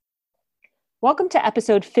Welcome to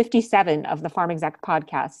episode 57 of the PharmExec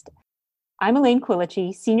podcast. I'm Elaine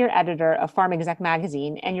Quilici, senior editor of PharmExec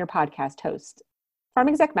magazine and your podcast host.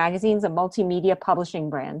 PharmExec magazine is a multimedia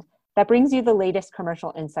publishing brand that brings you the latest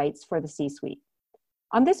commercial insights for the C-suite.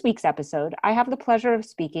 On this week's episode, I have the pleasure of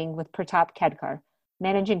speaking with Pratap Kedkar,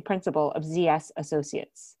 managing principal of ZS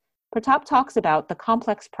Associates. Pratap talks about the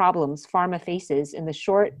complex problems pharma faces in the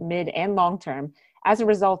short, mid, and long term as a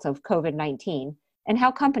result of COVID-19 and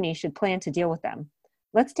how companies should plan to deal with them.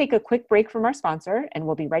 Let's take a quick break from our sponsor, and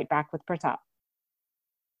we'll be right back with Pratap.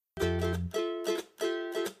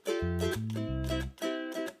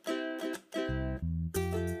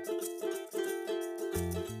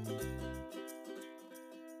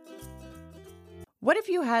 What if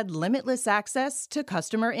you had limitless access to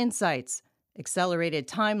customer insights, accelerated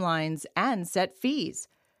timelines, and set fees?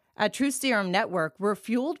 At TruSerum Network, we're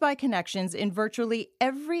fueled by connections in virtually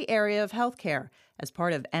every area of healthcare as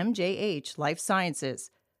part of MJH Life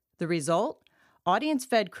Sciences. The result?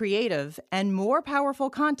 Audience-fed creative and more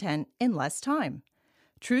powerful content in less time.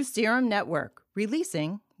 TruSerum Network,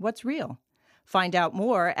 releasing what's real. Find out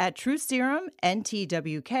more at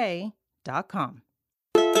TruSerumNTWK.com.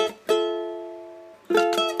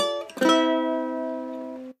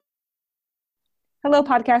 Hello,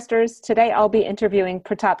 podcasters. Today I'll be interviewing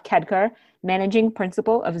Pratap Kedkar, managing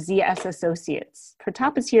principal of ZS Associates.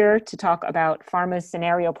 Pratap is here to talk about pharma's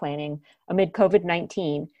scenario planning amid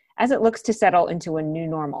COVID-19 as it looks to settle into a new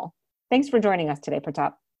normal. Thanks for joining us today,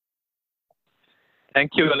 Pratap.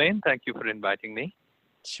 Thank you, Elaine. Thank you for inviting me.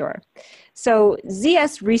 Sure. So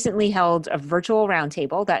ZS recently held a virtual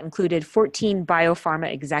roundtable that included 14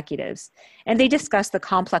 biopharma executives, and they discussed the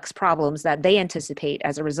complex problems that they anticipate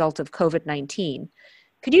as a result of COVID-19.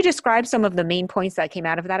 Could you describe some of the main points that came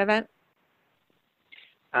out of that event?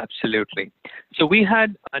 Absolutely. So we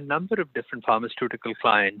had a number of different pharmaceutical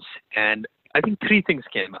clients, and I think three things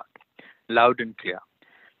came out loud and clear.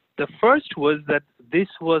 The first was that this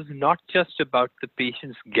was not just about the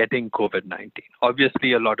patients getting COVID-19.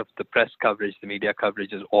 Obviously, a lot of the press coverage, the media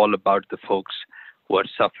coverage is all about the folks who are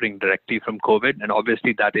suffering directly from COVID, and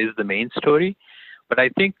obviously that is the main story. But I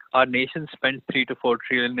think our nation spends 3 to 4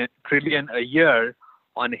 trillion a year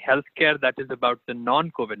on healthcare that is about the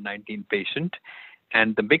non-COVID-19 patient.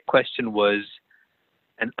 And the big question was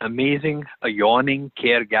a yawning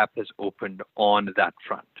care gap has opened on that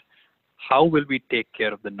front. How will we take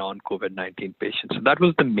care of the non-COVID-19 patients? So that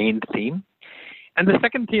was the main theme. And the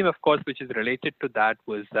second theme, of course, which is related to that,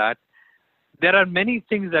 was that there are many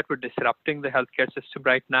things that were disrupting the healthcare system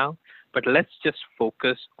right now, but let's just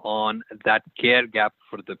focus on that care gap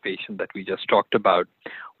for the patient that we just talked about.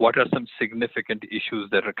 What are some significant issues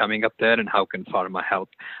that are coming up there, and how can pharma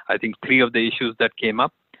help? I think three of the issues that came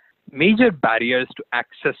up: major barriers to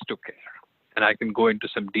access to care. And I can go into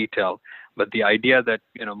some detail, but the idea that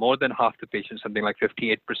more than half the patients, something like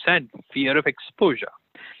 58%, fear of exposure.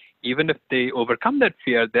 Even if they overcome that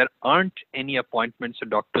fear, there aren't any appointments or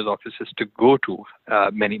doctor's offices to go to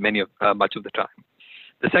much of the time.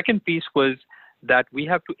 The second piece was that we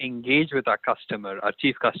have to engage with our customer. Our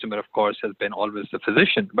chief customer, of course, has been always the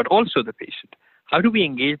physician, but also the patient. How do we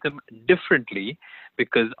engage them differently?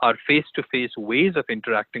 Because our face-to-face ways of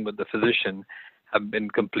interacting with the physician have been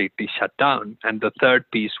completely shut down. And the third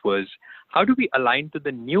piece was, how do we align to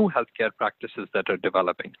the new healthcare practices that are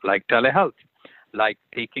developing, like telehealth, like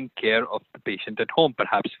taking care of the patient at home,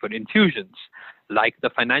 perhaps for infusions, like the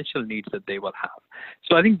financial needs that they will have.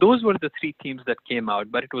 So I think those were the three themes that came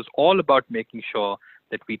out, but it was all about making sure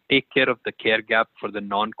that we take care of the care gap for the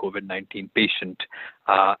non-COVID-19 patient,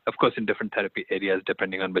 of course, in different therapy areas,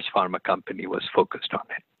 depending on which pharma company was focused on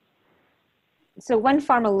it. So when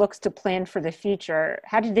pharma looks to plan for the future,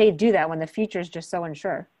 how did they do that when the future is just so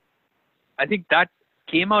unsure? I think that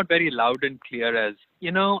came out very loud and clear as,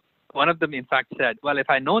 one of them in fact said, well, if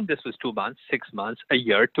I known this was 2 months, 6 months, a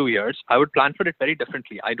year, 2 years, I would plan for it very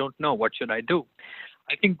differently. I don't know. What should I do?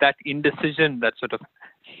 I think that indecision, that sort of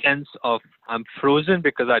sense of I'm frozen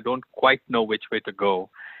because I don't quite know which way to go,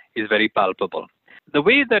 is very palpable. The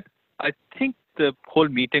way that I think the whole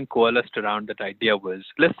meeting coalesced around that idea was,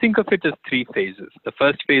 let's think of it as 3 phases. The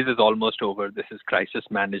first phase is almost over. This is crisis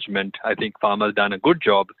management. I think pharma has done a good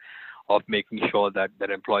job of making sure that their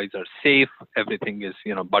employees are safe. Everything is,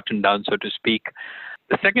 buttoned down, so to speak.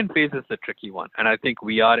 The second phase is the tricky one. And I think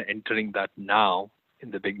we are entering that now in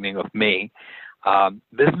the beginning of May.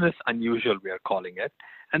 Business unusual, we are calling it.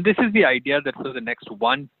 And this is the idea that for the next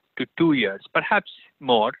 1 to 2 years, perhaps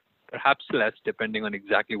more, perhaps less, depending on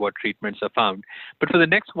exactly what treatments are found. But for the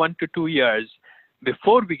next 1 to 2 years,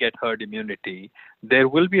 before we get herd immunity, there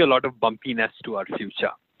will be a lot of bumpiness to our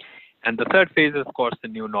future. And the third phase is, of course, the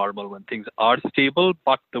new normal, when things are stable,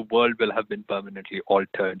 but the world will have been permanently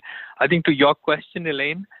altered. I think to your question,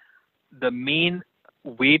 Elaine, the main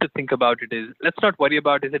way to think about it is, let's not worry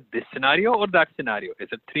about, is it this scenario or that scenario? Is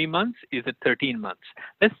it 3 months? Is it 13 months?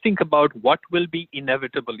 Let's think about what will be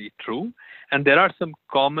inevitably true. And there are some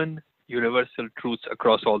common universal truths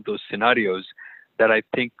across all those scenarios that I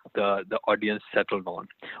think the audience settled on.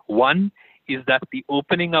 One is that the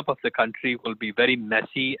opening up of the country will be very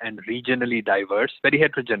messy and regionally diverse, very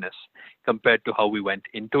heterogeneous compared to how we went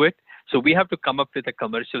into it. So we have to come up with a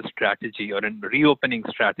commercial strategy or a reopening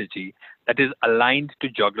strategy that is aligned to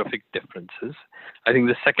geographic differences. I think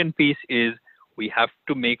the second piece is we have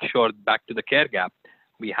to make sure, back to the care gap,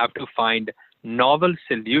 we have to find novel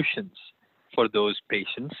solutions for those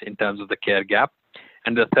patients in terms of the care gap.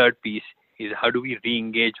 And the third piece is, how do we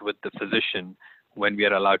re-engage with the physician when we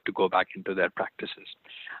are allowed to go back into their practices?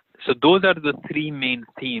 So those are the three main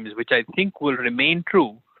themes, which I think will remain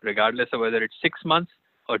true regardless of whether it's 6 months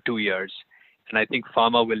or 2 years. And I think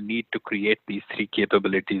pharma will need to create these three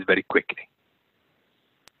capabilities very quickly.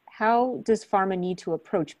 How does pharma need to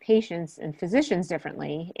approach patients and physicians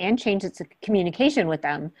differently and change its communication with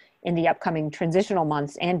them in the upcoming transitional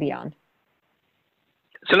months and beyond?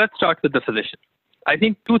 So let's start with the physician. I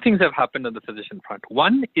think two things have happened on the physician front.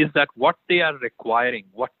 One is that what they are requiring,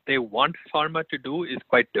 what they want pharma to do is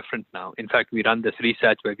quite different now. In fact, we run this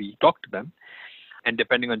research where we talk to them. And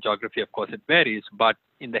depending on geography, of course, it varies. But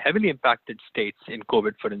in the heavily impacted states, in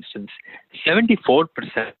COVID, for instance, 74%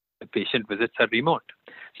 of patient visits are remote.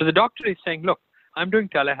 So the doctor is saying, look, I'm doing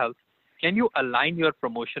telehealth. Can you align your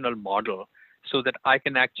promotional model so that I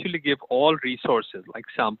can actually give all resources, like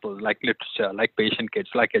samples, like literature, like patient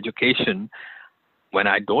kits, like education, when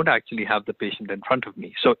I don't actually have the patient in front of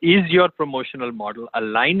me? So is your promotional model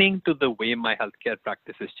aligning to the way my healthcare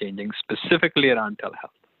practice is changing, specifically around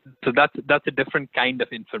telehealth? So that's a different kind of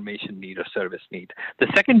information need or service need. The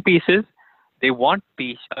second piece is they want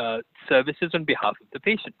services on behalf of the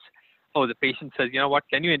patients. Oh, the patient says, you know what,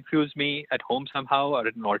 can you infuse me at home somehow or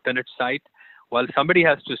at an alternate site? Well, somebody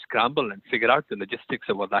has to scramble and figure out the logistics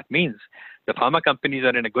of what that means. The pharma companies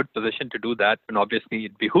are in a good position to do that, and obviously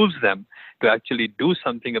it behooves them to actually do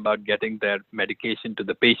something about getting their medication to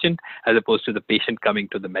the patient as opposed to the patient coming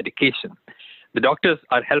to the medication. The doctors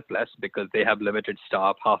are helpless because they have limited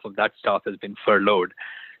staff. Half of that staff has been furloughed.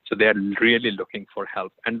 So they're really looking for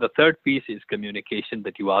help. And the third piece is communication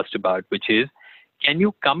that you asked about, which is, can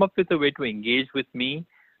you come up with a way to engage with me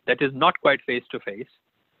that is not quite face-to-face,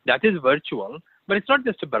 that is virtual, but it's not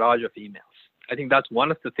just a barrage of emails. I think that's one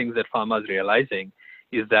of the things that pharma is realizing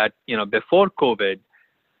is that, before COVID,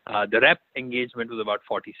 the rep engagement was about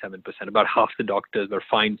 47%. About half the doctors were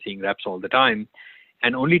fine seeing reps all the time,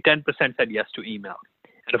 and only 10% said yes to email.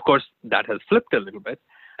 And of course, that has flipped a little bit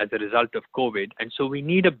as a result of COVID. And so we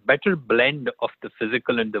need a better blend of the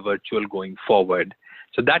physical and the virtual going forward.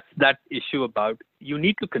 So that's that issue about, you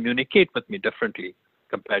need to communicate with me differently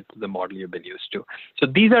compared to the model you've been used to. So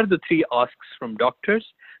these are the three asks from doctors.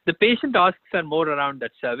 The patient asks are more around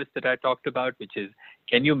that service that I talked about, which is,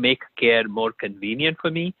 can you make care more convenient for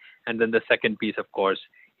me? And then the second piece, of course,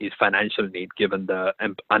 is financial need, given the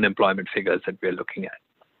unemployment figures that we're looking at.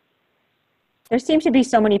 There seem to be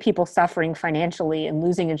so many people suffering financially and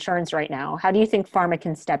losing insurance right now. How do you think pharma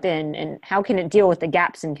can step in, and how can it deal with the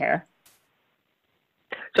gaps in care?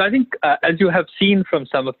 So I think, as you have seen from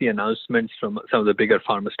some of the announcements from some of the bigger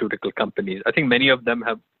pharmaceutical companies, I think many of them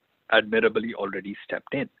have admirably already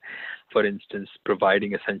stepped in. For instance,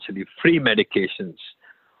 providing essentially free medications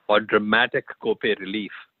or dramatic copay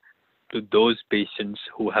relief to those patients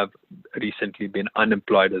who have recently been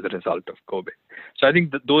unemployed as a result of COVID. So I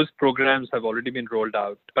think that those programs have already been rolled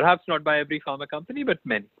out, perhaps not by every pharma company, but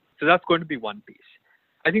many. So that's going to be one piece.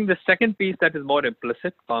 I think the second piece that is more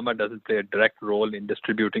implicit, pharma doesn't play a direct role in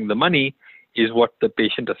distributing the money, is what the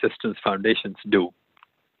patient assistance foundations do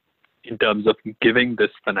in terms of giving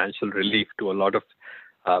this financial relief to a lot of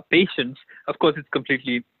patients. Of course, it's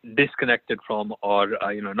completely disconnected from or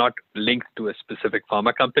not linked to a specific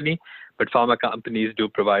pharma company, but pharma companies do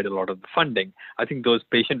provide a lot of the funding. I think those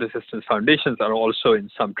patient assistance foundations are also in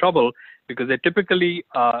some trouble because they typically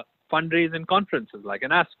fundraise in conferences like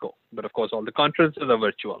an ASCO, but of course all the conferences are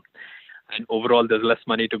virtual. And overall, there's less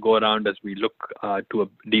money to go around as we look to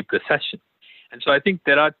a deep recession. And so I think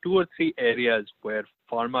there are 2 or 3 areas where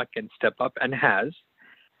pharma can step up and has,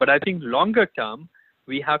 but I think longer term,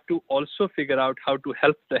 we have to also figure out how to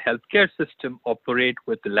help the healthcare system operate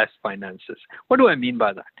with less finances. What do I mean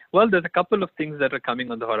by that? Well, there's a couple of things that are coming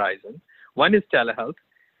on the horizon. One is telehealth,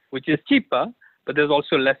 which is cheaper, but there's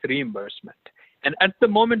also less reimbursement. And at the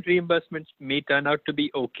moment, reimbursements may turn out to be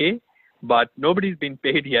okay, but nobody's been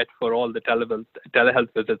paid yet for all the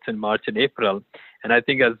telehealth visits in March and April. And I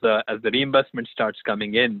think as the reimbursement starts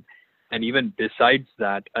coming in, and even besides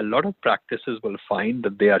that, a lot of practices will find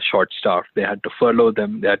that they are short-staffed. They had to furlough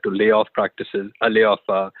them. They had to lay off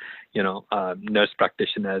nurse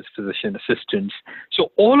practitioners, physician assistants.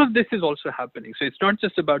 So all of this is also happening. So it's not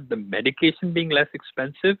just about the medication being less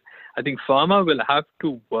expensive. I think pharma will have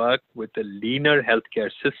to work with a leaner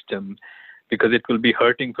healthcare system because it will be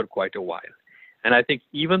hurting for quite a while. And I think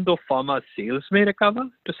even though pharma sales may recover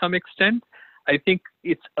to some extent, I think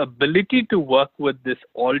its ability to work with this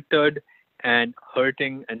altered and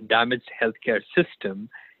hurting and damaged healthcare system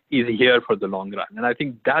is here for the long run. And I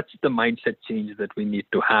think that's the mindset change that we need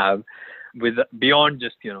to have with beyond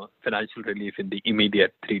just, financial relief in the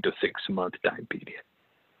immediate 3 to 6 month time period.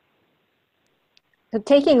 So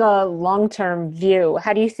taking a long-term view,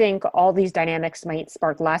 how do you think all these dynamics might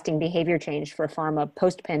spark lasting behavior change for pharma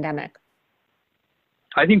post-pandemic?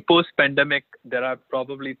 I think post-pandemic, there are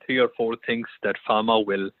probably 3 or 4 things that pharma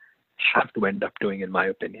will have to end up doing, in my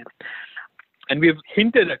opinion. And we've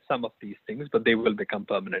hinted at some of these things, but they will become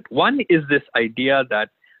permanent. One is this idea that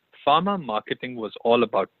pharma marketing was all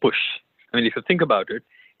about push. I mean, if you think about it,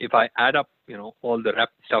 if I add up, all the rep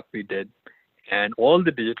stuff we did and all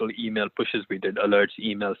the digital email pushes we did, alerts,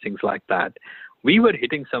 emails, things like that, we were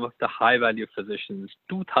hitting some of the high-value physicians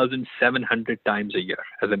 2,700 times a year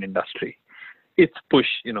as an industry. It's push,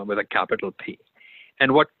 with a capital P.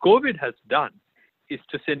 And what COVID has done is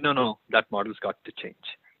to say, no, that model's got to change.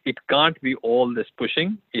 It can't be all this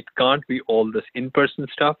pushing. It can't be all this in-person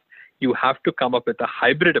stuff. You have to come up with a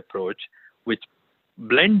hybrid approach which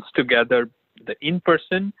blends together the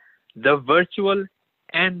in-person, the virtual,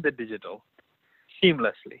 and the digital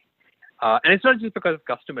seamlessly. And it's not just because of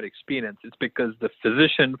customer experience. It's because the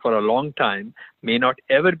physician for a long time may not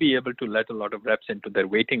ever be able to let a lot of reps into their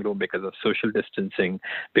waiting room because of social distancing,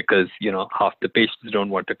 because, half the patients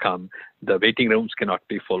don't want to come. The waiting rooms cannot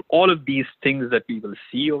be full. All of these things that we will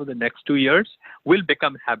see over the next 2 years will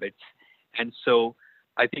become habits. And so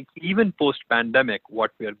I think even post-pandemic,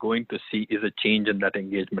 what we are going to see is a change in that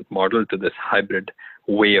engagement model to this hybrid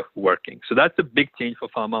way of working. So that's a big change for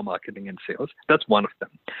pharma marketing and sales. That's one of them.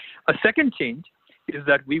 A second change is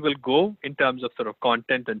that we will go in terms of sort of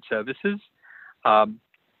content and services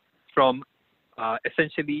from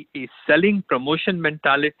essentially a selling promotion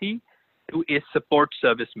mentality to a support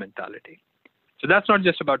service mentality. So that's not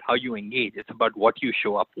just about how you engage. It's about what you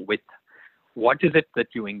show up with. What is it that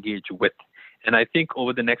you engage with? And I think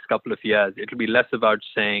over the next couple of years, it'll be less about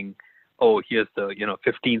saying, oh, here's the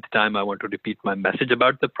 15th time I want to repeat my message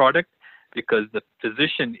about the product, because the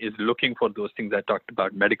physician is looking for those things I talked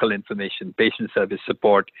about: medical information, patient service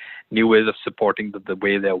support, new ways of supporting the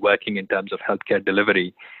way they're working in terms of healthcare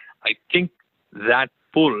delivery. I think that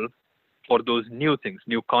pull for those new things,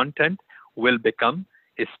 new content, will become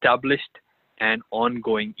established and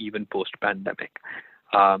ongoing even post-pandemic.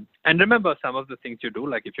 And remember, some of the things you do,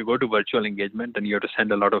 like if you go to virtual engagement and you have to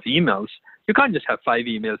send a lot of emails, you can't just have 5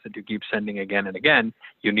 emails that you keep sending again and again.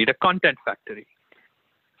 You need a content factory.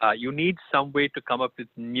 You need some way to come up with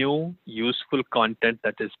new, useful content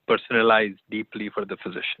that is personalized deeply for the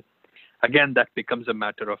physician. Again, that becomes a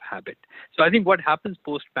matter of habit. So I think what happens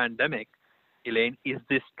post-pandemic, Elaine, is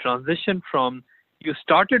this transition from you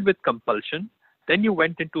started with compulsion, then you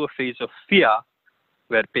went into a phase of fear,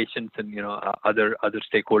 where patients and other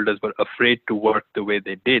stakeholders were afraid to work the way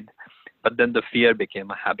they did, but then the fear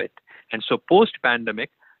became a habit. And so post-pandemic,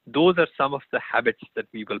 those are some of the habits that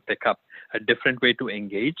we will pick up: a different way to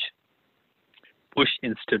engage, pull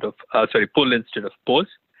instead of push.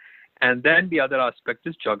 And then the other aspect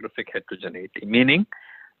is geographic heterogeneity, meaning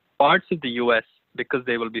parts of the US, because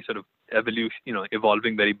they will be sort of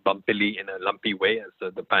evolving very bumpily in a lumpy way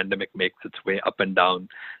as the pandemic makes its way up and down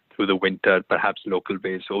through the winter, perhaps local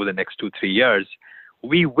ways over the next 2-3 years,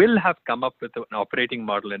 we will have come up with an operating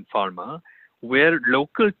model in pharma where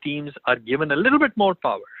local teams are given a little bit more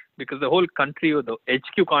power, because the whole country or the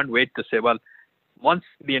HQ can't wait to say, well, once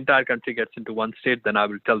the entire country gets into one state, then I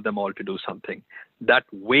will tell them all to do something. That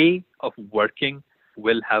way of working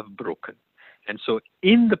will have broken. And so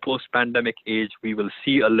in the post-pandemic age, we will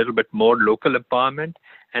see a little bit more local empowerment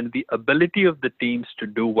and the ability of the teams to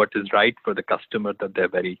do what is right for the customer that they're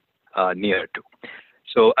very near to.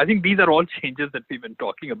 So I think these are all changes that we've been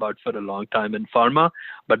talking about for a long time in pharma,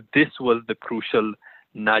 but this was the crucial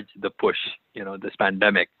nudge, the push, this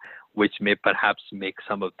pandemic, which may perhaps make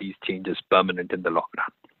some of these changes permanent in the long run.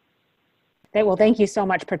 Well, thank you so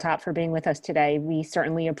much, Pratap, for being with us today. We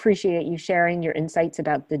certainly appreciate you sharing your insights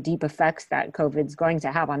about the deep effects that COVID's going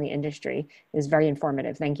to have on the industry. It is very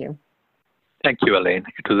informative. Thank you. Thank you, Elaine.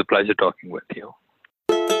 It was a pleasure talking with you.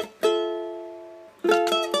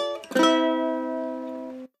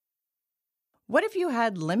 What if you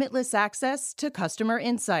had limitless access to customer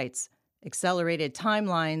insights, accelerated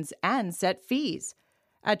timelines, and set fees?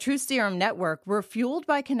 At Truth Serum Network, we're fueled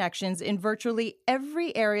by connections in virtually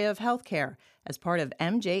every area of healthcare as part of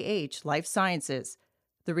MJH Life Sciences.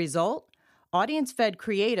 The result? Audience-fed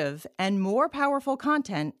creative and more powerful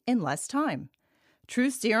content in less time.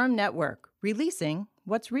 Truth Serum Network, releasing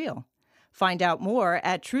what's real. Find out more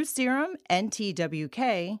at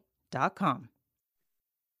truthserumntwk.com.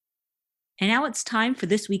 And now it's time for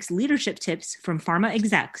this week's leadership tips from Pharma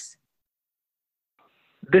Execs.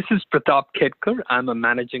 This is Pratap Kedkar. I'm a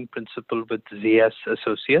managing principal with ZS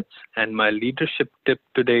Associates, and my leadership tip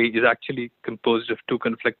today is actually composed of two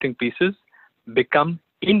conflicting pieces: become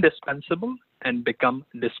indispensable and become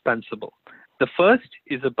dispensable. The first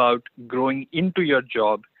is about growing into your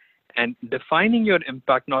job and defining your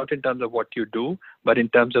impact, not in terms of what you do, but in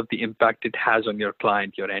terms of the impact it has on your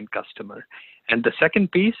client, your end customer. And the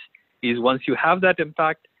second piece is, once you have that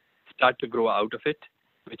impact, start to grow out of it,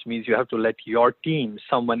 which means you have to let your team,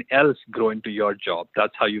 someone else, grow into your job.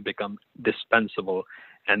 That's how you become dispensable.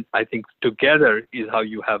 And I think together is how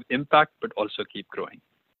you have impact, but also keep growing.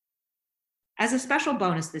 As a special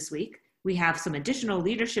bonus this week, we have some additional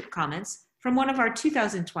leadership comments from one of our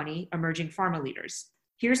 2020 Emerging Pharma Leaders.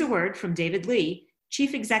 Here's a word from David Lee,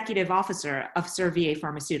 Chief Executive Officer of Servier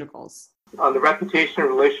Pharmaceuticals. On the reputation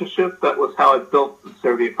relationship, that was how I built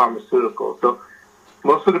Servier Pharmaceuticals. So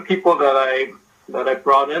most of the people that I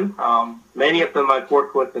brought in, many of them I've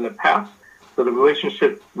worked with in the past. So the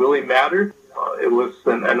relationship really mattered.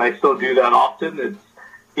 And I still do that often. It's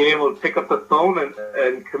being able to pick up the phone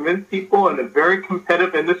and convince people in a very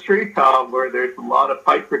competitive industry where there's a lot of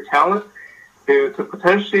fight for talent to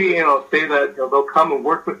potentially, say that they'll come and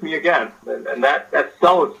work with me again. And that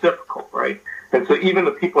sell is difficult, right? And so even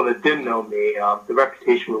the people that didn't know me, the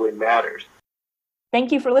reputation really matters.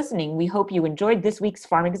 Thank you for listening. We hope you enjoyed this week's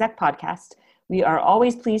Pharm Exec podcast. We are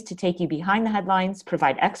always pleased to take you behind the headlines,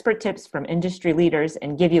 provide expert tips from industry leaders,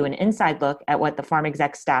 and give you an inside look at what the Pharm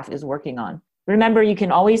Exec staff is working on. Remember, you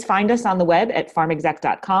can always find us on the web at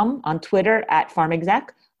pharmexec.com, on Twitter at pharmexec,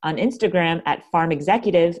 on Instagram at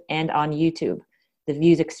pharmexecutive, and on YouTube. The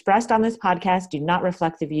views expressed on this podcast do not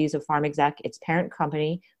reflect the views of Pharm Exec, its parent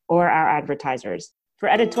company, or our advertisers. For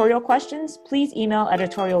editorial questions, please email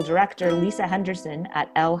editorial director Lisa Henderson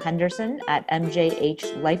at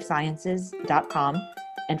lhenderson@mjhlifesciences.com.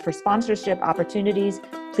 And for sponsorship opportunities,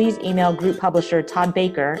 please email group publisher Todd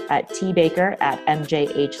Baker at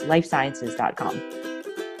tbaker@mjhlifesciences.com.